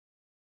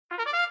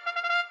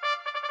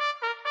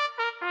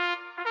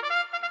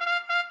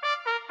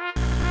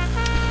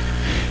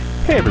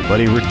Hey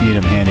everybody, Rick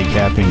Needham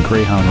handicapping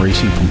greyhound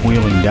racing from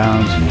Wheeling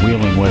Downs in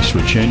Wheeling, West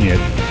Virginia.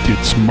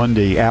 It's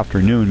Monday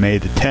afternoon, May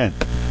the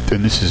 10th,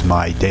 and this is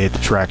my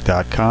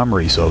dayatthetrack.com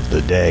race of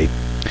the day.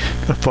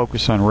 Going to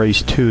focus on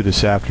race 2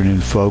 this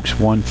afternoon, folks,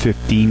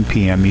 1:15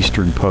 p.m.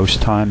 Eastern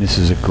Post Time. This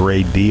is a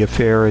Grade B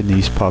affair, and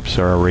these pups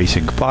are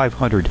racing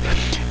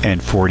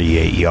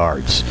 548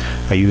 yards.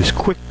 I use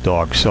Quick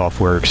Dog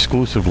software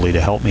exclusively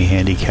to help me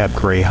handicap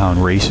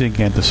greyhound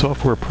racing, and the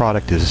software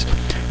product has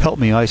helped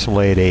me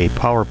isolate a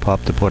power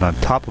pup to put on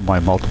top of my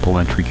multiple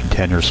entry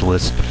contenders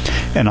list.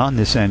 And on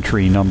this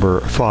entry,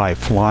 number 5,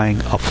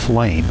 Flying a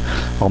Flame,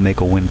 I'll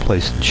make a win,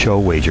 place, and show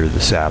wager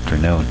this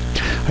afternoon.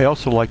 I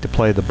also like to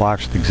play the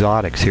boxed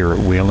exotics here at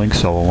Wheeling,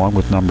 so along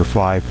with number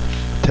 5,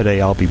 today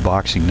I'll be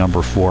boxing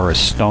number 4,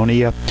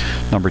 Estonia,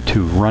 number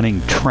 2,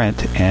 Running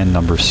Trent, and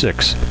number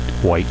 6,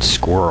 White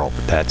Squirrel.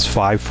 That's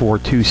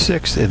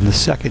 5426 in the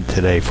second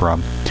today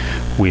from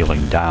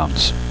Wheeling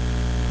Downs.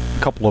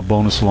 Couple of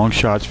bonus long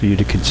shots for you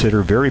to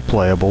consider, very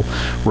playable.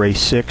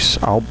 Race 6,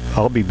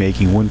 I'll be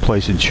making win,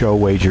 place, and show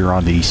wager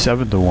on the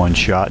 7-to-1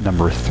 shot,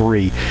 number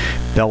 3,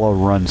 Bella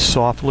Runs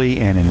Softly,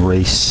 and in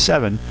race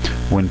 7,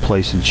 win,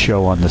 place, and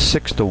show on the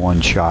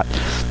 6-to-1 shot,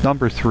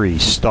 number 3,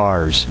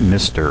 Stars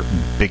Mr.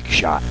 Big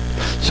Shot.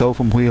 So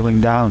from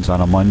Wheeling Downs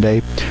on a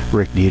Monday,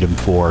 Rick Needham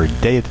for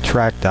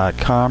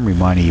dayatthetrack.com,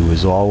 reminding you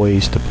as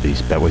always to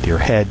please bet with your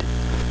head,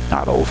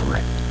 not over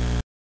it.